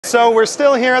So we're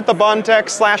still here at the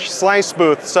Bondtech/Slice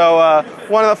booth. So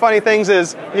one of the funny things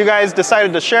is you guys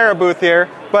decided to share a booth here,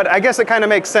 but I guess it kind of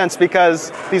makes sense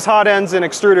because these hot ends and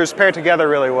extruders pair together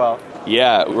really well.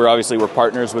 Yeah, we're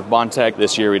partners with Bondtech.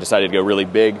 This year we decided to go really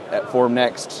big at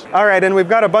Formnext. All right, and we've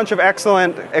got a bunch of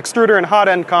excellent extruder and hot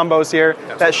end combos here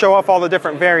that show off all the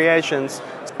different variations.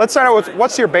 Let's start out with,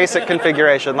 what's your basic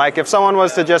configuration? Like if someone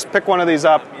was to just pick one of these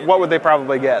up, what would they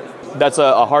probably get? That's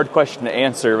a hard question to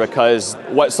answer because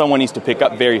what someone needs to pick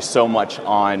up varies so much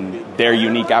on their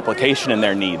unique application and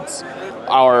their needs.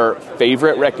 Our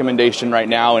favorite recommendation right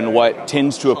now and what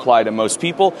tends to apply to most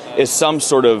people is some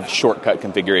sort of shortcut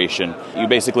configuration. You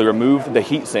basically remove the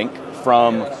heatsink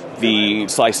from the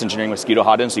Slice Engineering Mosquito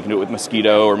hot end, so you can do it with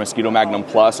Mosquito or Mosquito Magnum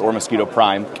Plus or Mosquito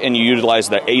Prime, and you utilize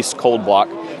the Ace cold block.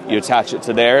 You attach it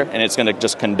to there, and it's going to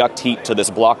just conduct heat to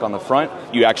this block on the front.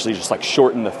 You actually just like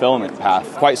shorten the filament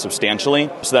path quite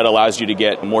substantially, so that allows you to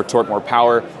get more torque, more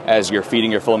power as you're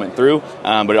feeding your filament through,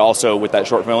 but it also, with that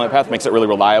short filament path, makes it really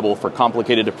reliable for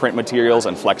complicated to print materials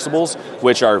and flexibles,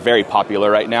 which are very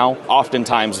popular right now.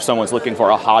 Oftentimes, if someone's looking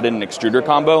for a hot end and extruder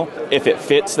combo, if it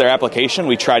fits their application,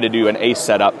 we try to do an Ace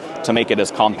setup to make it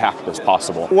as compact as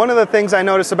possible. One of the things I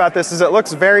notice about this is it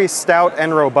looks very stout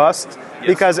and robust.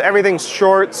 Because everything's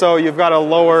short, so you've got a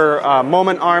lower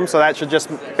moment arm, so that should just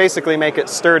basically make it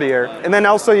sturdier. And then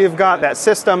also you've got that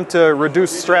system to reduce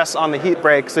stress on the heat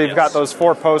break, so you've got those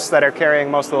 4 posts that are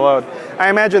carrying most of the load. I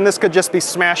imagine this could just be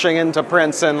smashing into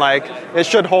prints and it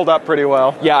should hold up pretty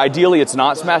well. Yeah, ideally it's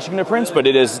not smashing into prints, but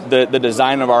it is the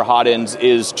design of our hot ends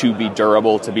is to be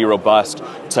durable, to be robust,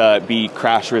 to be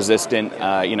crash resistant.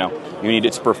 You need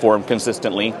it to perform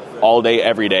consistently all day,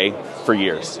 every day for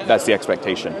years. That's the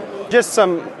expectation. Just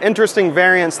some interesting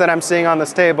variants that I'm seeing on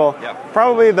this table. Yep.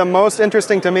 Probably the most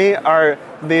interesting to me are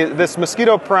this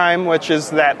Mosquito Prime, which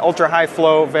is that ultra high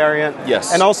flow variant.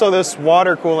 Yes. And also this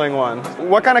water cooling one.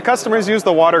 What kind of customers use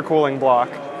the water cooling block?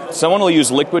 Someone will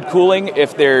use liquid cooling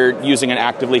if they're using an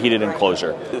actively heated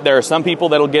enclosure. There are some people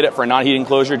that'll get it for a non-heated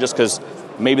enclosure just because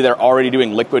maybe they're already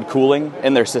doing liquid cooling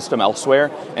in their system elsewhere,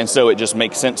 and so it just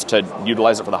makes sense to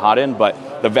utilize it for the hot end.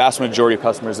 But the vast majority of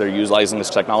customers that are utilizing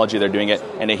this technology, they're doing it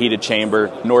in a heated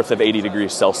chamber north of 80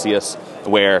 degrees Celsius,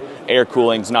 where air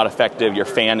cooling is not effective. Your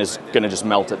fan is going to just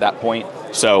melt at that point.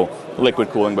 So liquid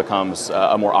cooling becomes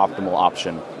a more optimal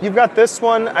option. You've got this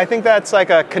one. I think that's like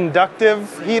a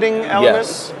conductive heating element.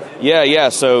 Yes. Yeah.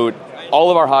 So all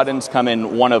of our hot ends come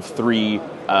in one of 3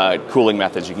 cooling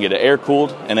methods. You can get it air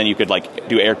cooled, and then you could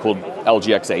do air cooled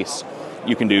LGX Ace.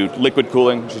 You can do liquid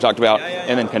cooling, which we talked about,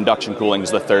 and then conduction cooling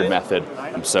is the 3rd method.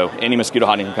 So any mosquito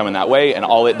hot end can come in that way, and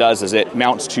all it does is it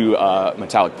mounts to a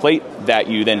metallic plate that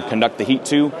you then conduct the heat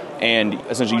to, and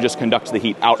essentially you just conduct the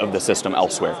heat out of the system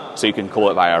elsewhere. So you can cool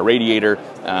it via a radiator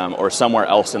or somewhere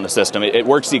else in the system. It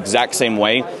works the exact same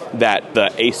way that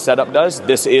the Ace setup does.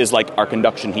 This is like our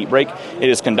conduction heat break. It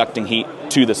is conducting heat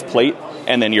to this plate,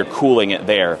 and then you're cooling it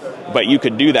there. But you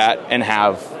could do that and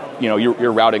have,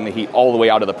 you're routing the heat all the way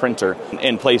out of the printer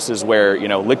in places where,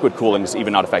 liquid cooling is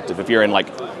even not effective. If you're in like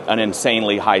an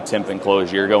insanely high temp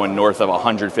enclosure, you're going north of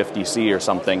 150 C or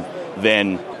something,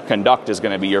 then conduct is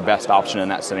going to be your best option in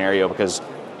that scenario because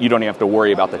you don't even have to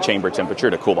worry about the chamber temperature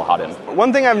to cool the hot end.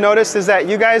 One thing I've noticed is that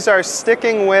you guys are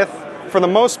sticking with, for the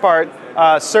most part,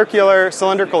 circular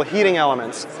cylindrical heating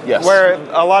elements. Yes. Where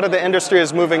a lot of the industry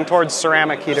is moving towards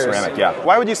ceramic heaters. Ceramic, yeah.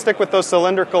 Why would you stick with those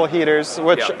cylindrical heaters,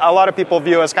 which a lot of people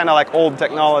view as kind of like old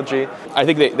technology? I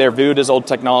think they're viewed as old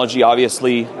technology.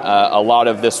 Obviously, a lot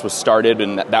of this was started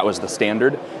and that was the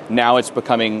standard. Now it's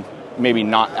becoming maybe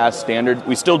not as standard.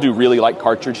 We still do really like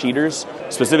cartridge heaters.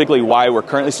 Specifically why we're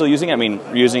currently still using it,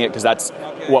 we're using it because that's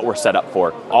what we're set up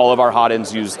for. All of our hot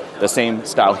ends use the same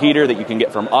style heater that you can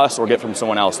get from us or get from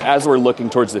someone else. As we're looking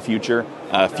towards the future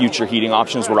heating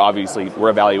options, we're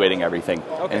evaluating everything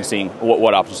and seeing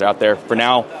what options are out there. For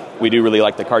now, we do really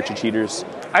like the cartridge heaters.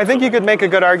 I think you could make a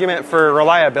good argument for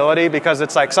reliability because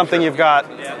it's like something you've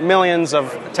got millions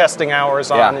of testing hours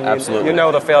on, and absolutely. You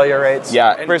know the failure rates.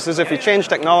 Yeah. Versus if you change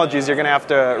technologies, you're going to have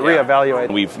to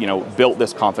reevaluate. We've built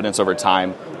this confidence over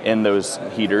time in those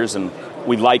heaters, and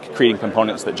we like creating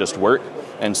components that just work.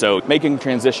 And so making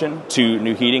transition to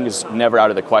new heating is never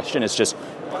out of the question. It's just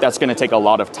that's going to take a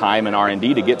lot of time and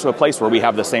R&D to get to a place where we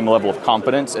have the same level of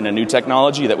confidence in a new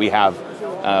technology that we have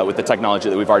with the technology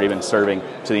that we've already been serving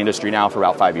to the industry now for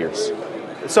about 5 years.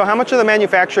 So how much of the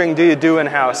manufacturing do you do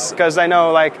in-house? Because I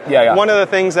know one of the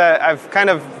things that I've kind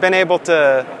of been able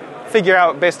to figure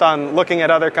out based on looking at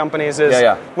other companies is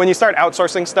when you start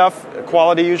outsourcing stuff,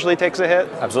 quality usually takes a hit.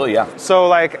 Absolutely, yeah. So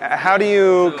like, how do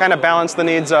you kind of balance the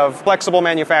needs of flexible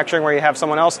manufacturing where you have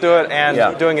someone else do it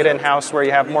and doing it in-house where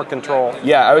you have more control?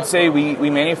 Yeah, I would say we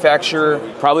manufacture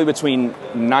probably between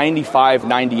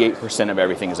 95-98% of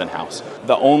everything is in-house.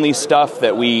 The only stuff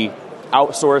that we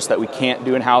outsource that we can't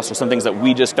do in-house are some things that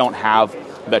we just don't have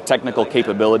the technical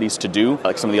capabilities to do,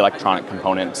 like some of the electronic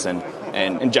components and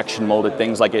injection molded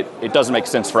things. Like it doesn't make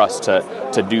sense for us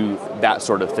to do that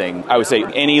sort of thing. I would say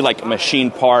any like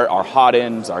machine part, our hot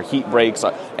ends, our heat breaks,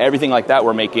 everything like that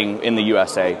we're making in the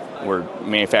USA. We're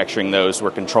manufacturing those.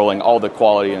 We're controlling all the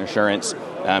quality and assurance,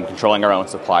 controlling our own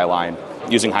supply line,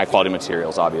 using high quality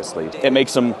materials, obviously. It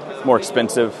makes them more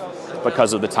expensive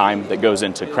because of the time that goes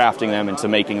into crafting them, into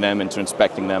making them, into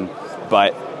inspecting them.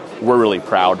 But we're really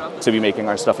proud to be making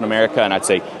our stuff in America, and I'd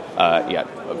say,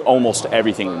 almost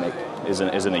everything we make is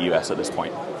in the U.S. at this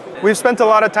point. We've spent a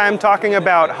lot of time talking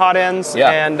about hot ends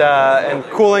and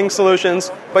cooling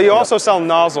solutions, but you also sell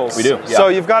nozzles. We do, yeah. So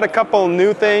you've got a couple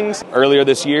new things. Earlier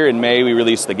this year, in May, we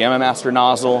released the Gamma Master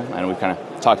nozzle, and we kind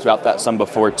of talked about that some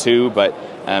before too, but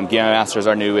Gamma Master is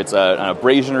our new, it's an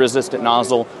abrasion-resistant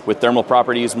nozzle with thermal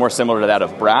properties more similar to that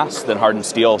of brass than hardened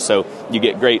steel, so you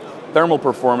get great thermal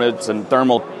performance and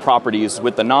thermal properties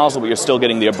with the nozzle, but you're still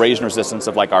getting the abrasion resistance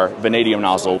of like our vanadium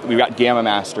nozzle. We've got Gamma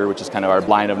Master, which is kind of our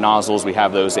line of nozzles. We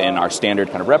have those in our standard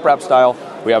kind of rep wrap style.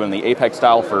 We have them in the Apex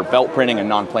style for belt printing and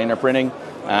non-planar printing.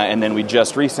 And then we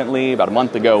just recently, about a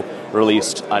month ago,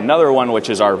 released another one, which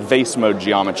is our vase mode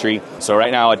geometry. So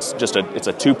right now it's a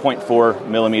 2.4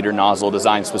 millimeter nozzle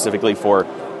designed specifically for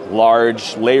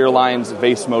large layer lines,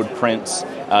 vase mode prints,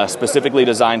 specifically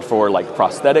designed for like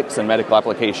prosthetics and medical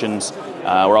applications.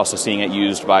 We're also seeing it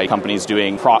used by companies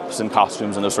doing props and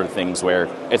costumes and those sort of things where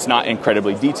it's not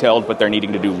incredibly detailed, but they're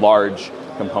needing to do large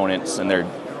components and they're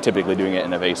typically doing it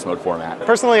in a vase mode format.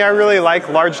 Personally, I really like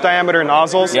large diameter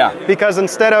nozzles because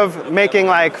instead of making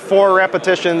like 4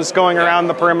 repetitions going around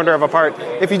the perimeter of a part,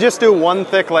 if you just do one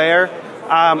thick layer,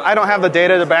 I don't have the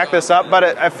data to back this up, but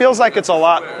it feels like it's a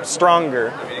lot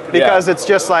stronger because it's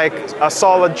just like a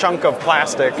solid chunk of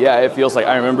plastic. Yeah, it feels like,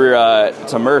 I remember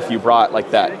to Murph, you brought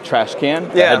like that trash can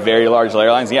that had very large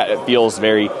layer lines. Yeah, it feels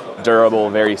very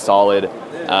durable, very solid,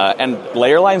 and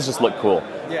layer lines just look cool.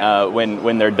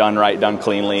 When they're done right, done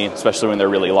cleanly, especially when they're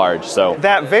really large. So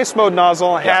that vase mode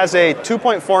nozzle has a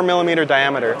 2.4 millimeter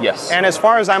diameter. Yes. And as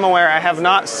far as I'm aware, I have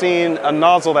not seen a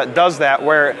nozzle that does that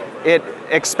where it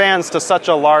expands to such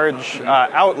a large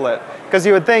outlet. Because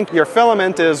you would think your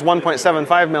filament is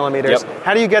 1.75 millimeters. Yep.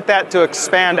 How do you get that to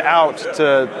expand out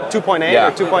to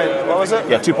 2.8 or 2. What was it?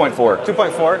 Yeah, 2.4.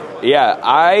 2.4? Yeah,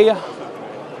 I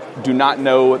do not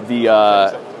know the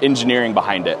engineering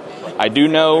behind it. I do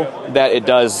know that it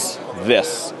does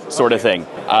this sort of thing.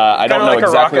 I don't know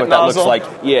exactly what that looks like.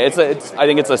 Yeah, I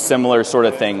think it's a similar sort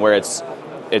of thing where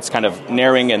it's kind of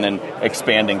narrowing and then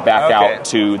expanding back out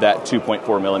to that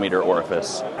 2.4 millimeter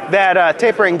orifice. That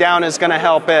tapering down is going to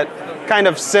help it kind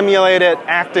of simulate it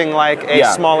acting like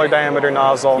a smaller diameter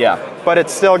nozzle. Yeah. But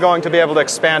it's still going to be able to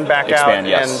expand back out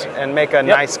and make a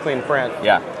nice clean print.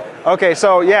 Yeah. Okay,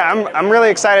 so I'm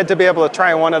really excited to be able to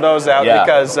try one of those out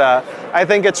because I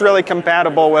think it's really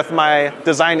compatible with my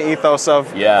design ethos of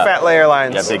fat layer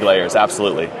lines. Yeah, big layers,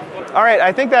 absolutely. All right,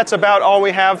 I think that's about all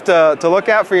we have to look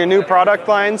at for your new product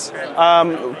lines.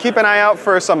 Keep an eye out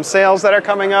for some sales that are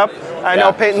coming up. I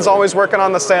know Peyton's always working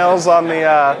on the sales on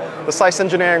the Slice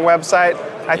Engineering website.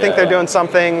 I think they're doing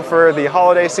something for the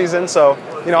holiday season, so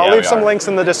I'll leave some links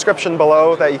in the description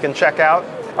below that you can check out.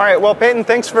 All right, well, Peyton,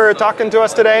 thanks for talking to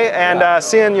us today and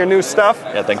seeing your new stuff.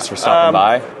 Yeah, thanks for stopping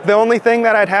by. The only thing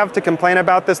that I'd have to complain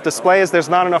about this display is there's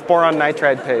not enough boron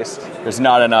nitride paste. There's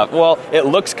not enough. Well, it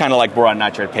looks kind of like boron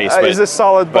nitride paste. Is this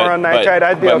solid boron nitride?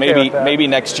 I'd be okay with that. Maybe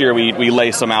next year we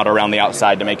lay some out around the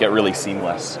outside to make it really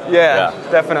seamless. Yeah.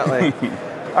 Definitely.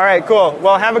 All right, cool.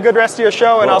 Well, have a good rest of your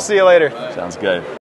show, and I'll see you later. Sounds good.